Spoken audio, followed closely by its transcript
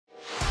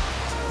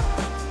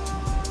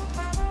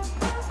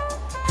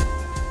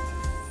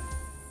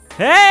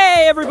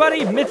Hey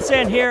everybody,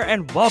 Mithzan here,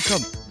 and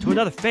welcome to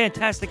another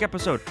fantastic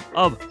episode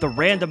of the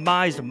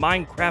Randomized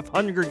Minecraft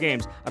Hunger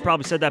Games. I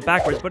probably said that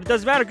backwards, but it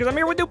doesn't matter because I'm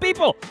here with new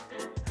people.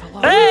 Hello.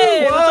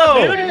 Hey, what's up,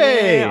 dude?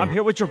 Hey. I'm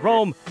here with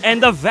Jerome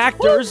and the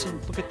Vactors. Woo.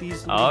 Look at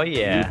these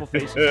beautiful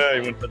faces.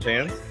 You want to touch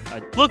hands?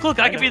 Look,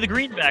 I can be the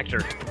green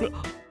Vactor.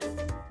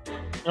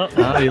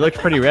 Oh, you look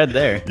pretty red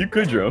there. You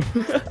could, Jerome.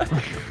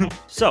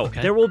 So,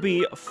 there will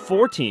be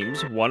 4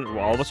 teams.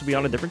 All of us will be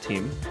on a different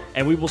team,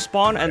 and we will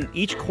spawn on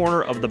each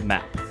corner of the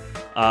map.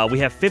 We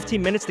have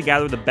 15 minutes to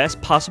gather the best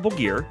possible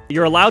gear.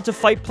 You're allowed to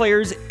fight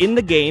players in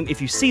the game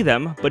if you see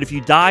them, but if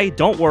you die,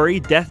 don't worry.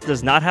 Death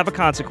does not have a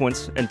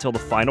consequence until the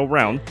final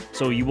round,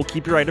 so you will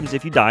keep your items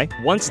if you die.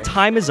 Once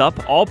time is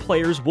up, all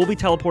players will be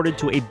teleported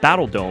to a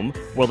battle dome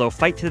where they'll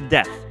fight to the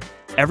death.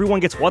 Everyone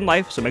gets 1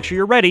 life, so make sure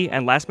you're ready,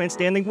 and last man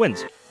standing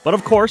wins. But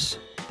of course,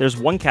 there's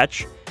one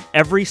catch.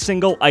 Every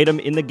single item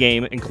in the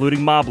game,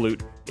 including mob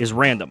loot, is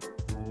random.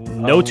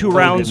 No 2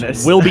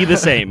 rounds will be the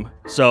same.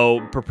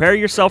 So prepare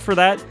yourself for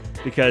that,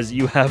 because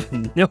you have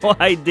no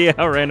idea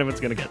how random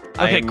it's going to get.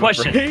 Okay,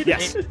 question.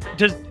 Yes.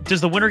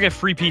 Does the winner get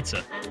free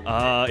pizza?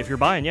 If you're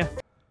buying, yeah.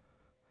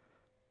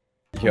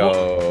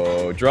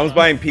 Yo, Jerome's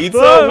buying pizza?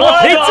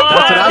 What? That's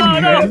what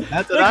I'm hearing.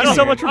 That's what Thank you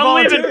so much for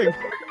volunteering.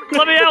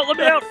 Let me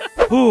out.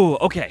 Ooh,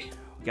 okay.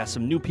 We got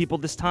some new people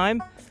this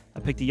time. I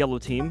picked the yellow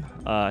team.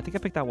 I think I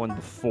picked that one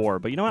before,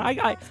 but you know what? I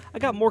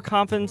got more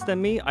confidence than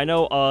me. I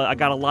know I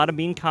got a lot of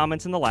mean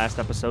comments in the last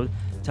episode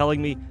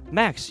telling me,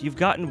 Max, you've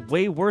gotten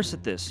way worse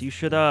at this. You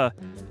should,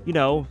 you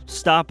know,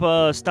 stop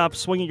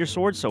swinging your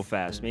sword so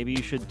fast. Maybe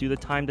you should do the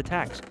timed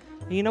attacks.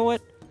 And you know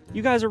what?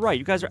 You guys are right.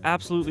 You guys are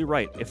absolutely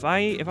right. If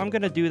I'm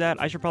gonna do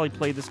that, I should probably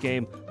play this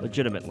game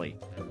legitimately.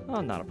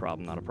 Oh, not a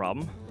problem. Not a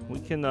problem. We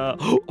can a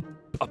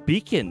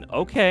beacon.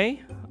 Okay.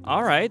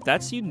 All right,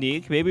 that's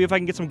unique. Maybe if I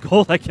can get some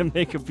gold, I can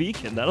make a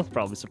beacon. That'll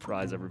probably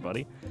surprise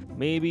everybody.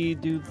 Maybe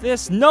do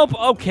this. Nope.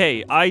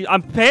 Okay,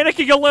 I'm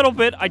panicking a little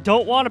bit. I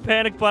don't want to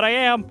panic, but I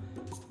am.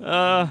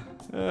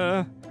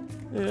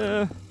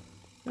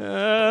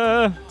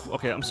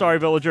 Okay, I'm sorry,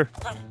 villager.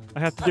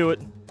 I have to do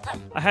it.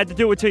 I had to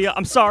do it to you.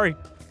 I'm sorry.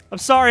 I'm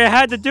sorry. I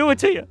had to do it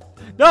to you.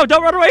 No,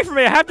 don't run away from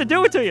me. I have to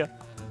do it to you.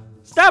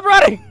 Stop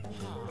running.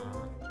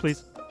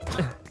 Please.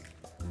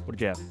 What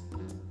did you have?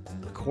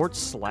 A quartz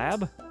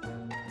slab?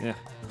 Yeah.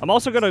 I'm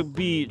also going to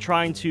be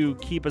trying to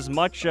keep as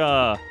much,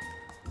 Are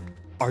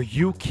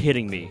you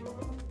kidding me?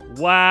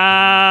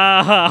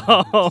 Wow!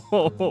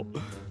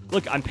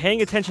 Look, I'm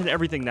paying attention to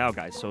everything now,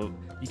 guys, so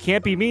you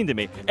can't be mean to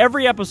me.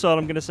 Every episode,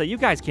 I'm going to say, you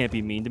guys can't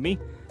be mean to me.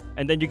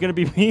 And then you're going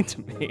to be mean to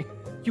me.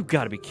 You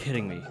got to be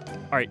kidding me.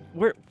 All right,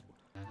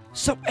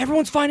 So,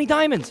 everyone's finding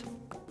diamonds.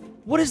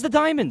 What is the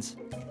diamonds?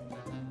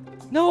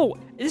 No,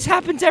 this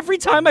happens every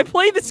time I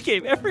play this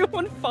game.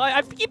 Everyone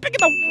I keep picking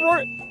the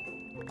word.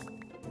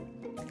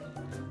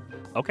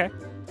 Okay.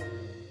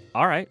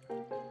 All right.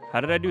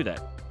 How did I do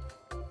that?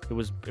 It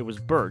was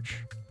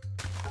birch.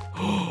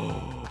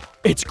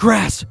 It's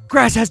grass.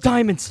 Grass has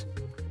diamonds.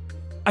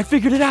 I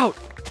figured it out.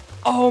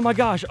 Oh my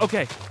gosh.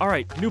 Okay. All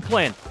right. New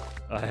plan.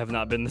 I have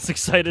not been this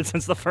excited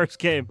since the first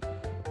game. All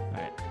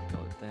right. Go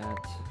with that.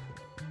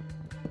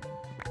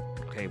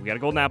 Okay, we got a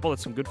golden apple.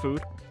 That's some good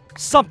food.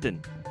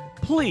 Something.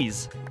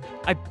 Please.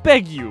 I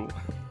beg you.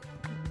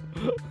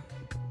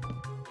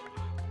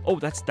 Oh,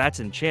 that's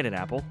enchanted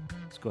apple.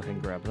 Let's go ahead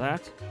and grab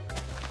that.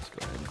 Let's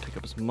go ahead and pick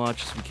up as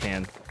much as we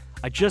can.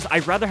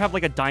 I'd rather have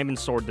like a diamond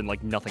sword than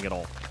like nothing at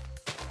all.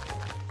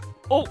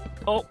 Oh,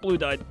 blue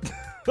died.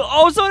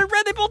 Oh, so did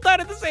red. They both died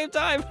at the same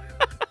time.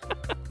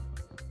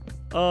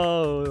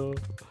 Oh,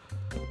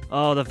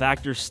 the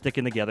Vactor's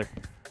sticking together.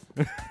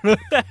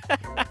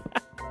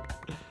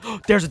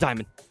 There's a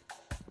diamond.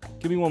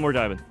 Give me one more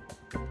diamond.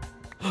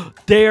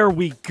 There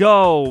we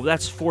go.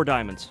 That's 4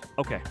 diamonds.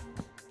 Okay.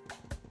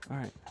 All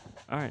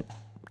right.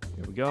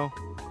 Here we go.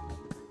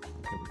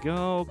 Here we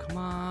go. Come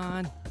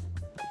on.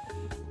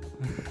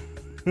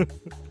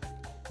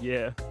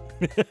 Yeah.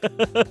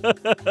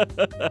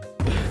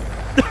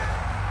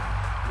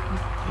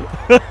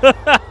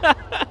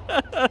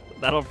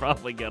 That'll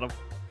probably get him.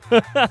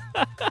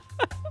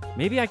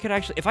 Maybe I could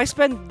actually... If I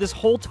spend this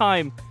whole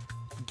time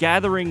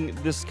gathering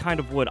this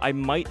kind of wood, I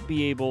might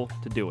be able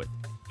to do it.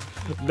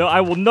 No, I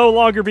will no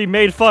longer be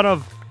made fun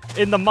of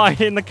in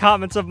the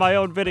comments of my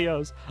own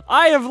videos.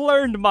 I have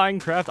learned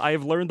Minecraft. I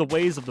have learned the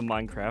ways of the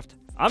Minecraft.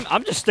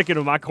 I'm just sticking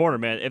to my corner,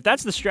 man. If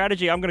that's the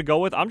strategy I'm gonna go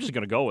with, I'm just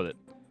gonna go with it.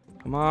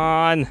 Come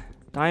on.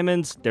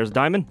 Diamonds. There's a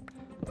diamond.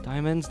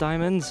 Diamonds.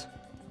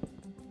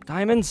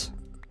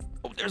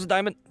 Oh, there's a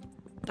diamond.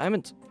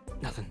 Diamonds.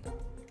 Nothing.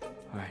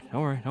 All right,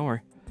 don't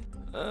worry.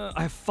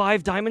 I have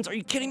 5 diamonds. Are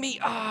you kidding me?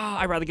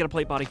 I'd rather get a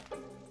plate body.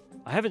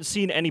 I haven't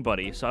seen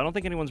anybody, so I don't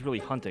think anyone's really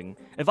hunting.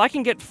 If I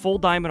can get full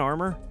diamond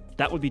armor,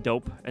 that would be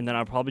dope, and then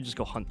I'll probably just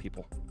go hunt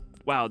people.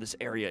 Wow, this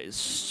area is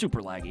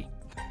super laggy.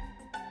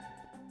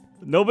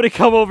 Nobody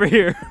come over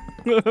here.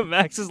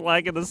 Max is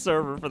lagging the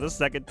server for the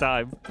 2nd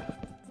time.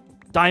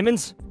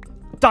 Diamonds?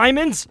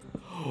 Diamonds?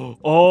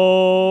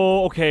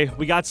 Oh, okay.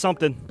 We got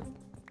something.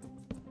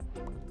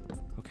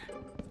 Okay.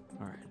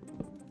 All right.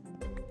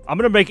 I'm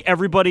going to make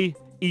everybody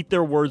eat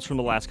their words from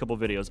the last couple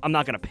videos. I'm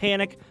not going to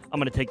panic. I'm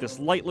going to take this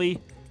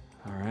lightly.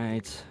 All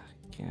right.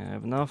 Can't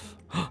have enough.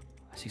 I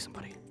see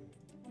somebody.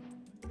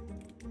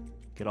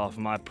 Get off of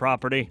my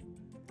property.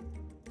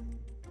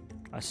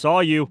 I saw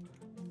you.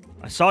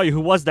 I saw you.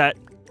 Who was that?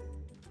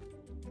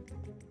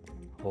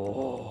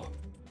 Oh.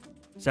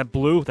 Is that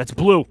Blue? That's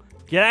Blue.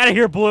 Get out of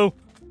here, Blue.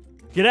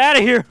 Get out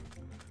of here.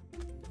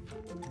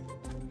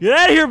 Get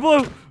out of here,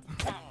 Blue.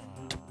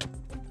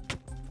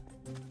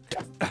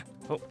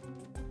 Oh.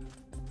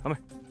 Come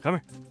here. Come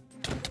here.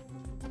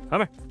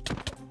 Come here.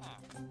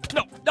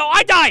 No. No,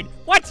 I died.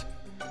 What?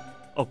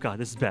 Oh, God,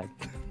 this is bad.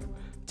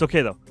 It's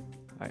okay, though.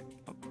 All right.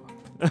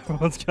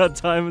 Everyone's got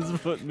diamonds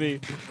but me.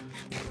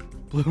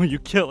 Blue, you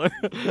killer.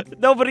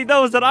 Nobody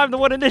knows that I'm the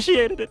one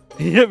initiated it.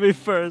 He hit me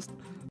first.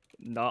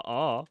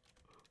 Nuh-uh.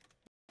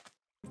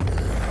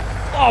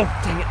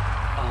 Oh, dang it.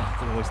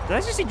 Oh, did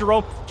I just see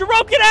Jerome?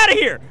 Jerome, get out of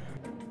here!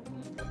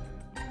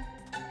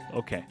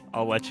 Okay,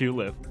 I'll let you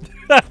live.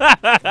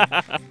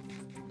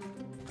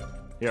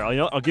 Here,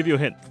 I'll give you a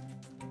hint.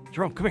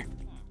 Jerome, come here.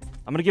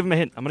 I'm gonna give him a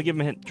hint. I'm gonna give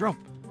him a hint. Jerome,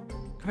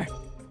 come here.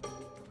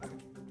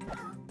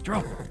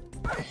 Jerome.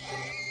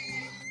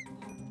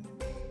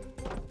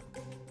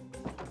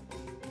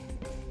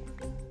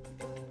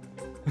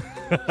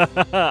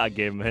 I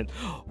gave him a hint.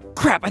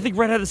 Crap! I think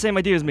Red had the same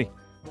idea as me.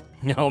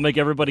 I'll make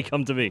everybody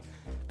come to me.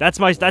 That's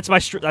my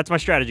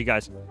strategy,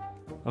 guys.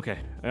 Okay,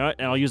 all right,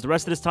 and I'll use the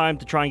rest of this time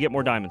to try and get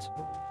more diamonds.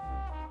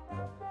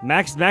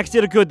 Max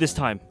did a good this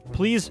time.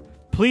 Please,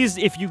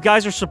 if you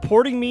guys are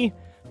supporting me,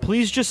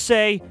 please just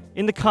say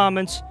in the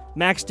comments,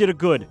 Max did a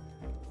good.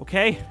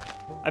 Okay?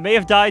 I may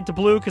have died to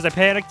Blue because I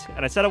panicked,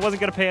 and I said I wasn't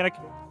gonna panic,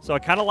 so I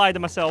kind of lied to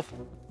myself.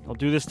 Don't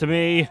do this to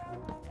me.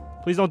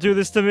 Please don't do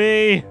this to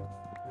me.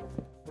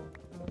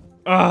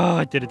 Oh,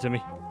 it did it to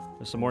me.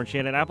 There's some more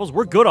enchanted apples.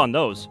 We're good on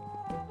those.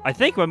 I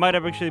think I might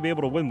actually be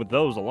able to win with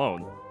those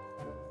alone.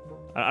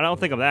 I don't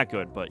think I'm that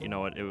good, but you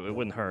know what? It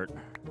wouldn't hurt.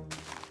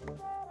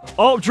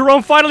 Oh,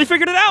 Jerome finally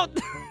figured it out!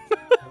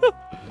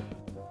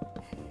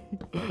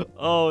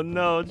 Oh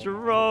no,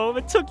 Jerome,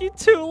 it took you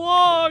too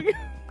long!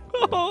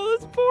 Oh,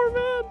 this poor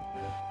man.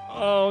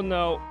 Oh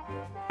no.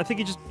 I think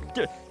he just...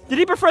 Did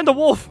he befriend a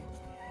wolf?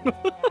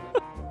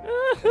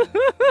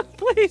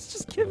 Please,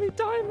 just give me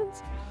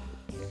diamonds.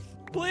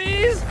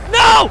 Please!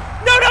 No!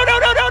 No, no, no,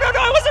 no, no, no, no!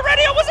 I wasn't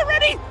ready! I wasn't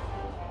ready!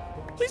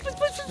 Please, please,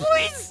 please, please,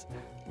 please!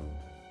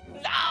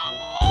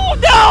 No!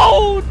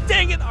 No!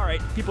 Dang it!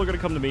 Alright, people are gonna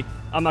come to me.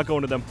 I'm not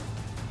going to them.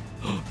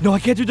 No, I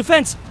can't do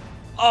defense!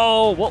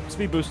 Oh, well,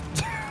 speed boost.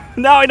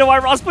 Now I know why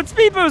Ross put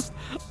speed boost!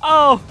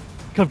 Oh!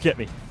 Come get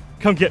me.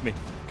 Come get me.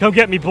 Come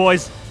get me,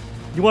 boys.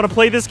 You want to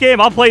play this game?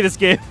 I'll play this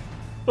game.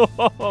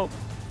 Alright,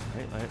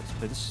 let's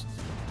play this.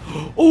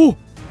 Oh!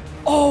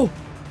 Oh!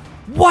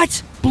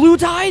 What? Blue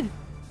died?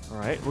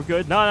 Alright, we're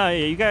good. No,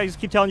 you guys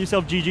keep telling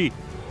yourself GG.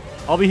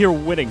 I'll be here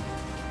winning.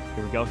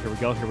 Here we go, here we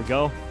go, here we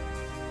go.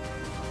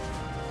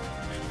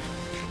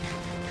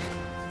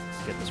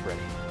 Let's get this ready.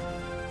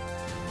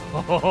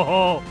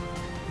 Oh,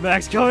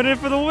 Max coming in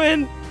for the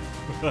win!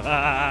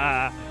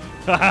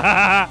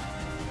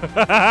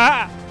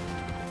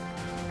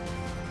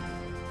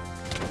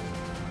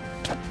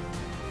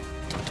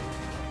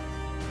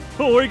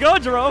 Oh, where you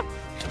going, Jerome?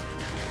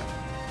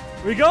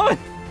 Where you going?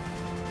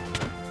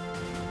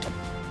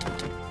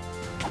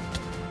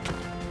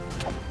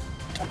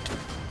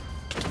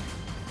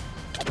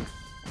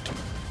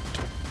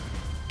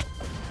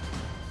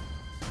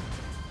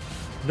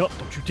 No,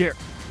 don't you dare.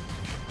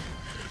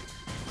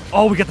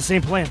 Oh, we got the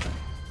same plan.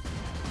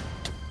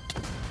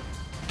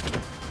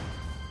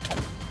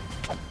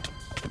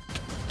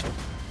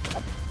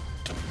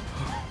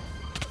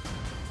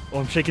 Oh,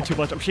 I'm shaking too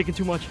much. I'm shaking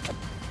too much.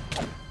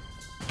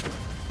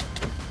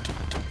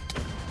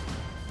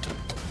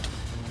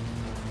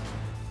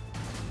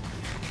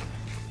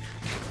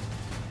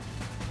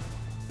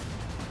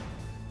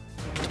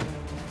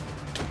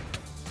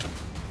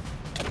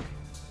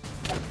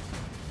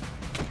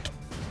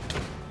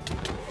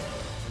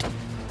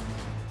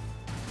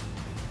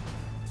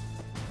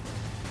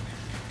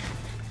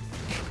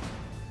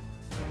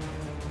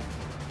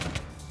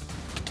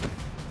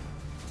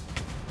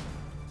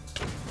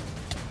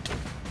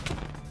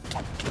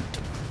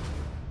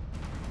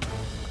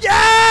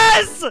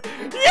 Yes!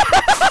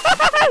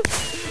 Yes!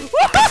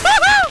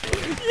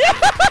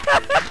 Yes!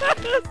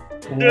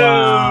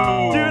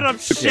 Wow. Dude, I'm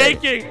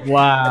shaking.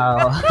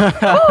 Wow.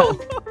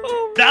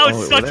 That was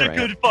Oh, such there a I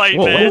good am. fight,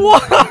 Whoa, man.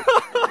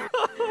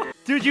 What?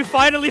 Dude, you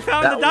finally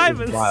found the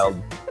diamonds.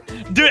 Wild.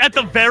 Dude, at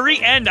the very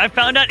end, I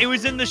found out it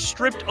was in the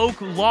stripped oak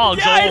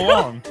logs Yeah, I all know.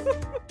 along.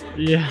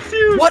 Yeah.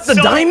 Dude, What, the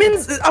so-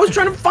 diamonds? I was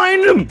trying to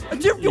find them.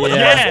 You were the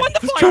Yeah. first one to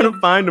I was find trying them. to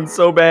find them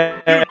so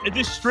bad. Dude,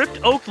 the stripped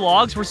oak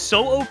logs were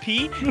so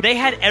OP, they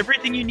had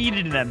everything you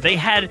needed in them. They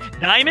had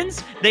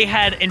diamonds, they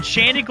had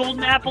enchanted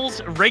golden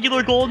apples,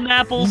 regular golden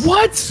apples.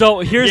 What? So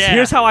here's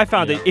Yeah. how I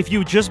found it. If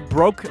you just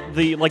broke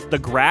the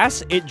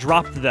grass, it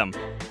dropped them.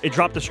 It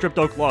dropped the stripped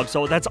oak log.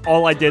 So that's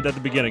all I did at the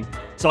beginning.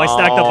 So I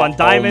stacked up on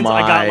diamonds.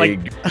 I got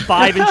like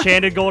 5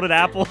 enchanted golden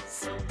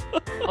apples.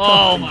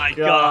 Oh my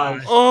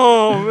gosh.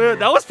 Oh man,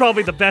 that was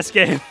probably the best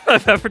game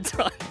I've ever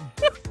done.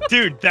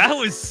 Dude, that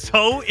was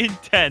so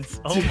intense.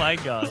 Oh my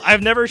gosh.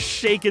 I've never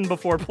shaken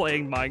before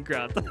playing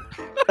Minecraft.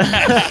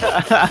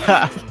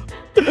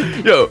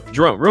 Yo,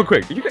 Jerome, real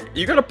quick.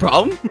 You got a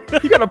problem?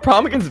 You got a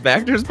problem against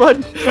Vactors,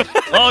 bud?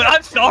 Oh,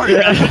 I'm sorry,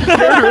 guys.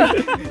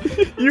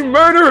 You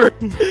murderer!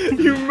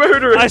 You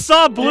murderer! I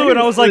saw blue and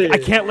I was like, I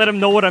can't let him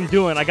know what I'm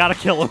doing. I gotta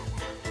kill him.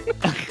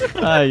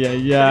 Ay,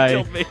 ay, ay. He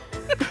killed me.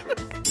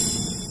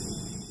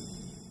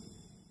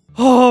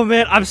 Oh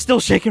man, I'm still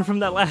shaking from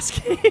that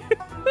last game.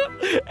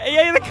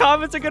 Yay, the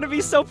comments are gonna be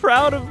so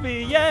proud of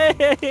me.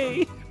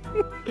 Yay!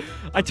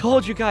 I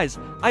told you guys,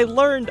 I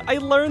learned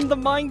the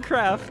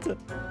Minecraft.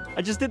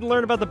 I just didn't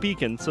learn about the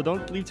beacon, so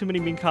don't leave too many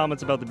mean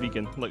comments about the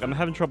beacon. Look, I'm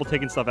having trouble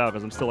taking stuff out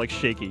because I'm still like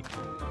shaky.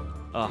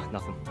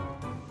 Nothing.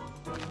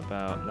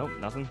 Nope,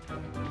 nothing.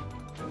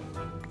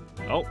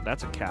 Oh,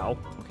 that's a cow.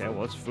 Okay,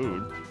 well, that's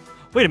food.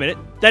 Wait a minute,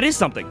 that is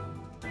something.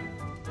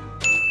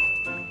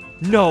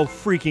 No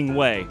freaking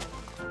way.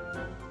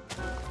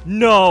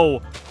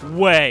 No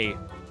way.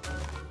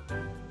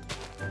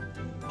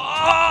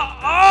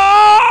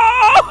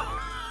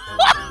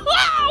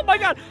 Oh my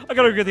god! I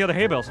gotta go get the other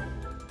hay bales.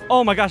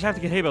 Oh my gosh, I have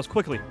to get hay bales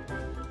quickly.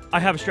 I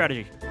have a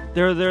strategy.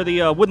 They're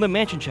the woodland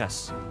mansion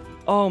chests.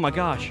 Oh my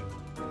gosh.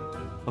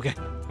 Okay.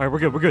 All right, we're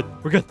good. We're good.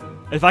 We're good.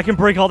 If I can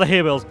break all the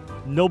hay bales,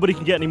 nobody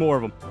can get any more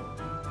of them.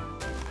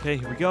 Okay,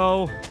 here we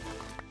go.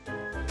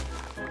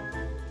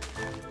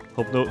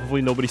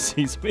 Hopefully nobody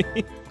sees me.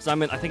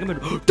 I think I'm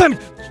in. Damn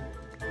it!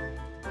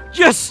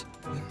 Yes!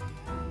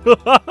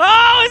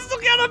 Oh, it's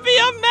gonna be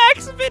a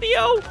max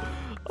video!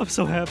 I'm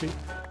so happy.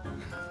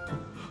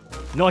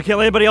 No, I can't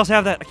let anybody else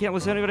have that. I can't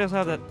let anybody else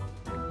have that.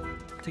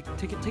 Take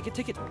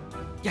it.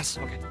 Yes,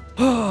 okay.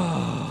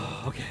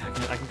 Okay,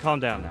 I can calm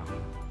down now.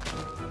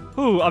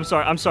 Ooh, I'm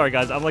sorry,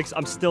 guys.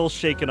 I'm still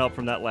shaken up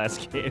from that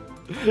last game.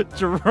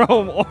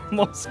 Jerome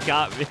almost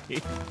got me.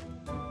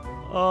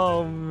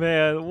 Oh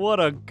man, what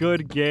a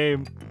good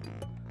game.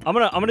 I'm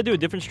gonna do a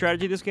different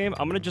strategy this game.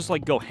 I'm gonna just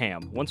like go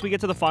ham. Once we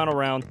get to the final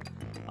round,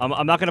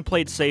 I'm not gonna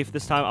play it safe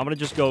this time. I'm gonna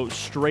just go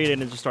straight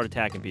in and just start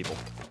attacking people.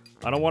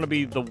 I don't want to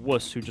be the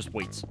wuss who just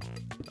waits.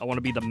 I want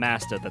to be the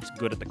master that's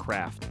good at the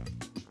craft.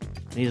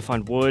 I need to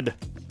find wood.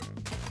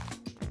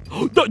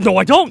 No,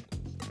 I don't!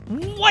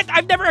 What?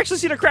 I've never actually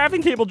seen a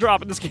crafting table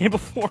drop in this game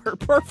before.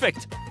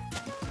 Perfect.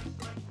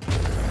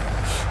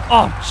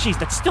 Oh, jeez,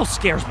 that still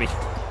scares me.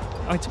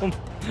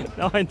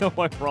 Now I know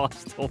why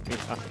Ross told me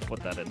not to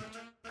put that in.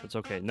 It's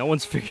okay. No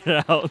one's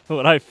figured out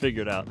what I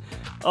figured out.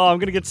 Oh, I'm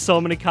gonna get so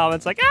many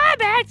comments like,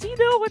 Max, you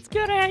know what's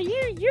good at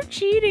you. You're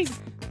cheating.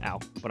 Ow,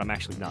 but I'm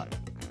actually not.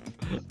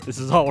 This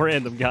is all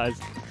random, guys.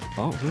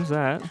 Oh, who's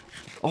that?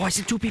 Oh, I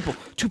see two people.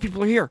 Two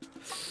people are here.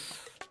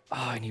 Oh,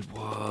 I need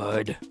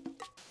wood.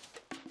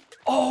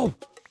 Oh,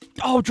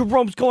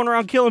 Jerome's going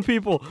around killing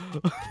people.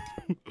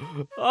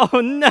 Oh,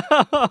 no.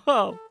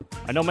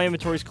 I know my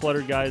inventory's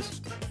cluttered,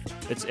 guys.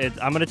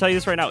 I'm gonna tell you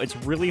this right now. It's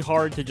really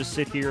hard to just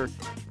sit here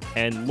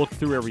and look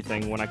through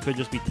everything when I could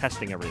just be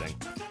testing everything.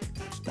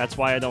 That's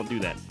why I don't do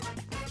that.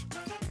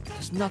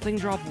 Does nothing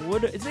drop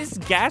wood? Is this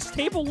gas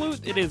table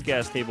loot? It is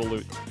gas table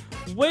loot.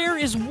 Where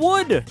is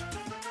wood?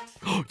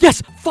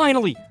 Yes,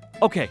 finally.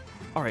 Okay,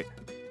 all right.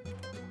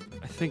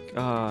 I think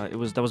that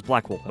was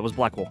black wool. That was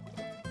black wool. All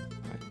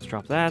right, let's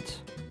drop that,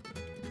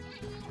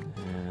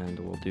 and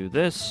we'll do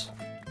this,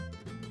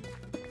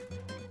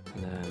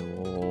 and then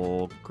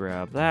we'll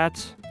grab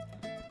that.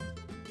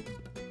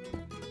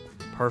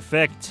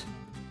 Perfect.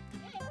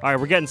 All right,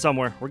 we're getting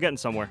somewhere. We're getting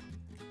somewhere.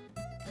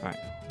 All right,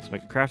 let's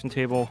make a crafting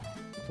table.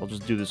 I'll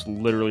just do this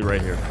literally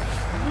right here.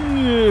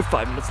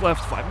 5 minutes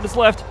left. 5 minutes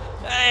left.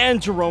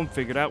 And Jerome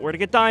figured out where to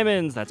get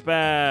diamonds. That's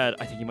bad.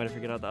 I think he might have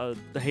figured out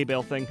the hay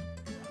bale thing.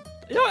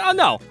 You know what?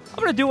 No. I'm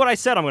going to do what I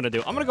said I'm going to do.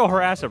 I'm going to go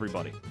harass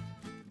everybody.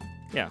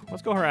 Yeah,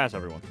 let's go harass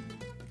everyone.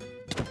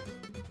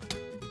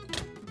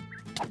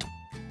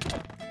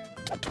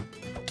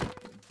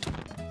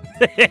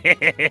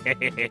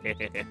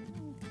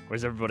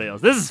 Where's everybody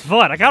else? This is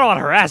fun. I kind of want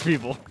to harass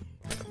people.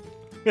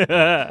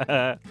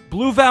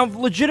 Blue found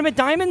legitimate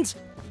diamonds?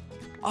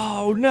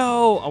 Oh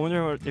no! I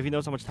wonder if he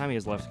knows how much time he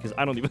has left, because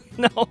I don't even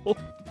know.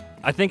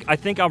 I think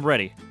I'm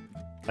ready.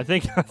 I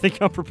think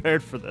I'm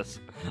prepared for this.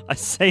 I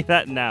say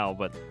that now,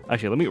 but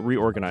actually, let me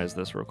reorganize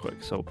this real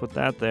quick. So put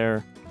that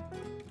there.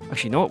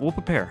 Actually, you know what? We'll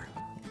prepare.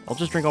 I'll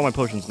just drink all my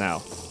potions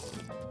now.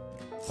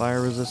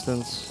 Fire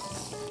resistance,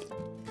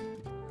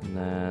 and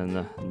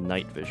then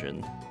night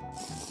vision.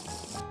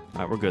 All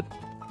right, we're good.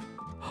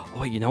 Oh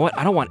wait, you know what?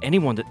 I don't want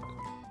anyone to.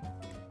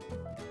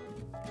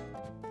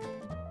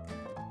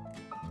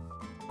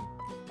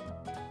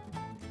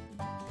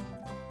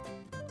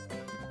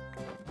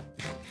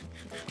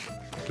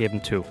 Gave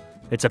him 2.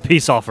 It's a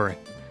peace offering.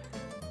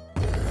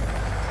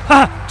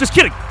 Ha! Just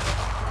kidding!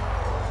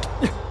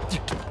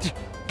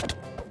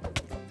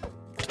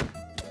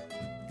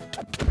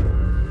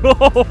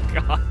 Oh,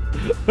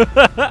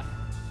 God.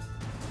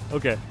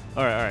 Okay.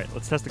 Alright.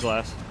 Let's test the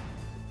glass.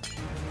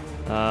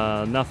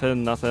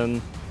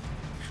 Nothing.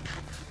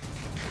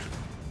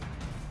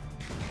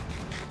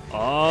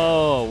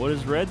 Oh, what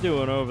is Red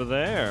doing over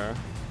there?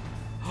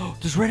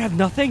 Does Red have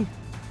nothing?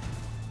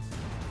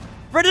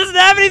 Red doesn't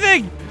have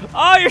anything!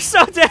 Oh, you're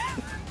so dead!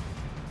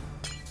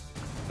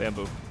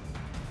 Bamboo.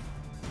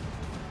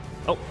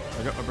 Oh,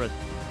 I got my bread.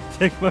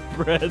 Take my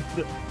bread.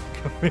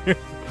 Come here.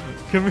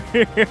 Come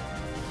here.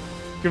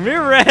 Come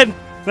here, Red.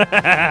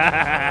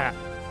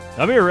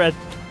 Come here, Red.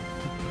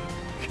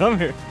 Come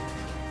here.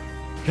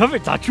 Come here.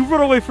 Don't you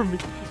run away from me.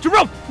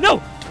 Jerome,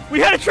 no! We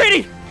had a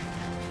treaty!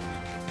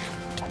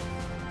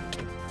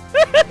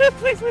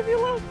 Please leave me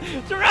alone.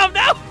 Jerome,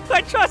 no!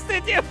 I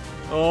trusted you.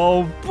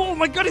 Oh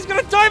my god, he's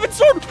got a diamond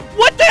sword!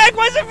 What the heck?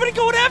 Why is everybody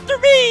going after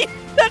me?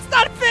 That's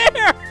not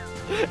fair!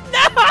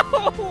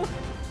 No!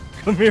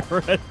 Come here,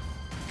 Red.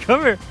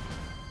 Come here.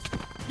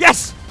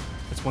 Yes!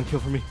 That's one kill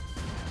for me.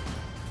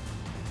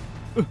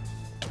 Ooh.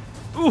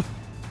 Oh,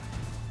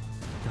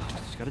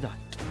 just gotta die.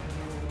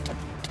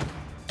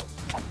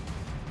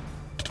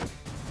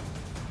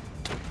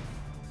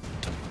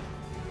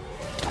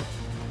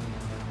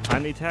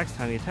 Tiny attacks,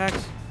 tiny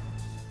attacks.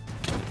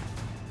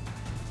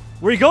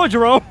 Where you going,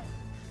 Jerome?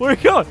 Where you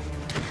going?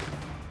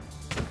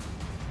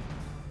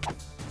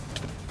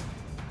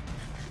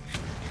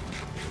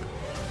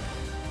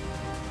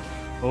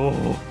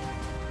 Oh.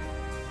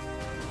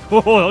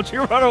 Oh, don't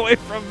you run away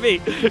from me.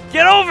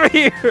 Get over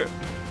here.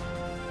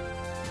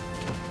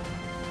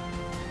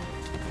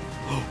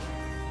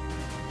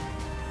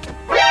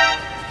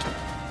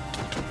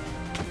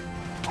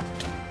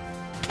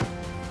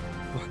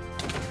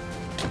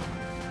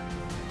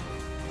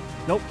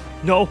 Nope.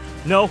 No.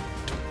 No.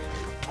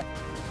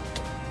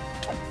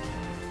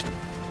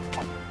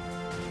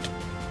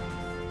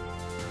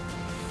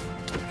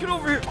 Get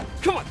over here.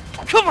 Come on.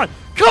 Come on.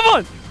 Come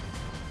on.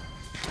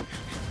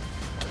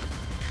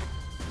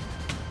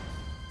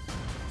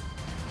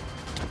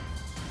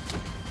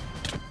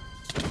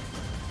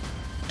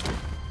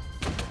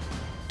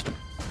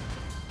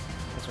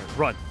 That's right.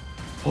 Run.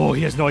 Oh,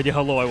 he has no idea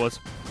how low I was.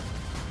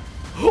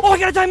 Oh, I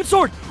got a diamond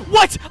sword.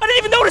 What? I didn't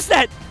even notice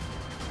that.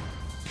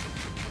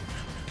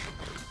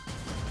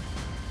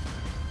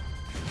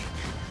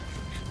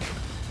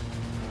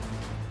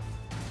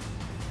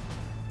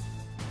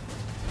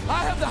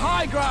 I have the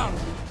high ground!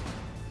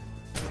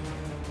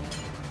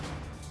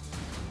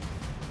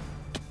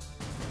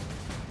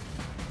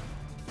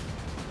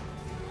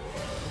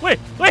 Wait,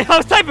 I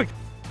was typing!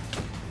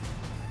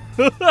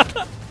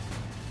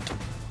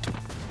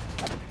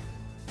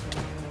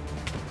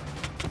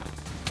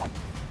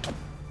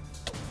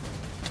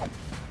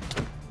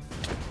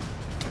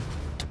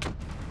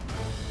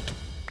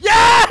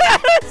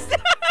 Yes!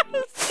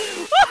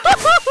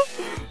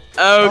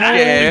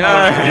 Okay,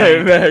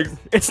 alright, Max.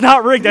 It's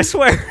not rigged, I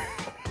swear.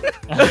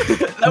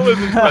 That was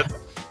impressive.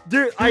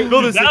 Dude,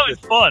 That was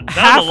fun.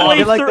 That was a lot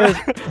halfway of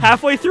through,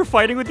 halfway through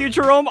fighting with you,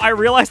 Jerome, I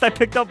realized I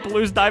picked up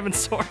Blue's diamond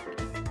sword.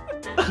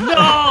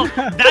 No!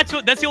 That's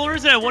the only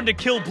reason I wanted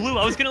to kill Blue.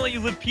 I was gonna let you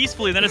live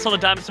peacefully, and then I saw the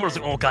diamond sword. I was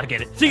like, oh, gotta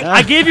get it. See,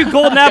 I gave you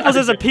golden apples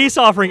as a peace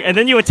offering, and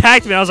then you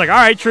attacked me, and I was like,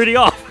 alright, treaty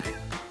off.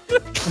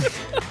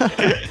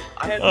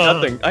 I had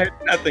nothing. I had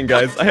nothing,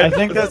 guys. I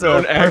think there's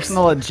a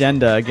personal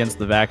agenda against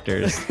the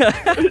Vactors.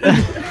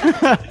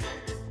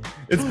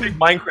 It's big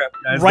Minecraft,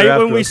 guys. Right They're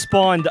when after we us.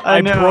 spawned, I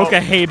I know. broke a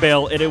hay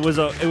bale, and it was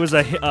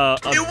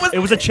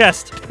a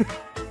chest.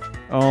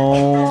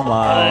 Oh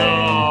my.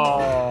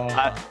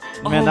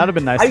 Oh. Man, that'd have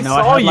been nice I to know.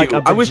 saw I had like you.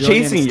 a I was bajillion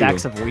chasing you.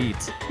 stacks of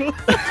wheat.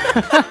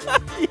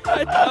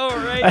 I know,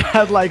 I right?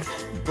 had like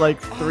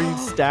 3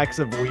 stacks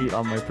of wheat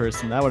on my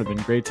person. That would have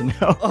been great to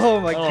know. Oh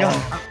my Oh.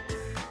 god.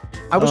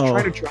 I was Oh.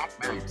 trying to drop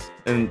Max,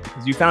 and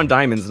 'cause you found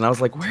diamonds, and I was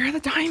like, "Where are the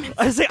diamonds?"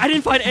 I was like, I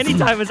didn't find any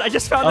diamonds. I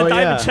just found Oh, a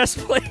diamond yeah. chest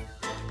plate.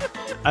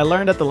 I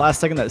learned at the last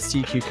second that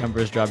sea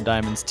cucumbers drop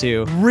diamonds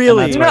too.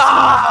 Really? And that's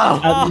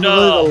why- At No.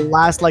 literally the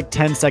last like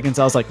 10 seconds,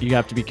 I was like, "You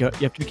have to be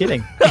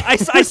kidding." I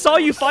saw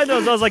you find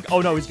those. I was like,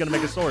 oh no, he's gonna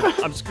make a sword.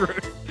 I'm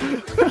screwed.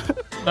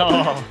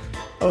 No.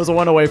 I was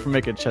one away from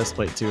making a chest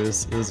plate too. It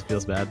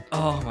feels bad.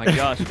 Oh my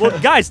gosh. Well,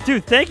 guys,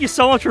 dude, thank you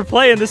so much for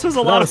playing. This was a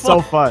That lot of was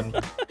fun. so fun.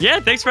 Yeah,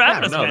 thanks for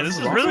having us, no, man. this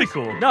This is is really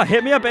cool. No,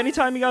 hit me up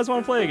anytime you guys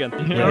want to play again.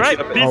 All right,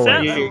 peace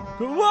out. Always.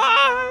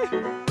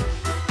 Goodbye.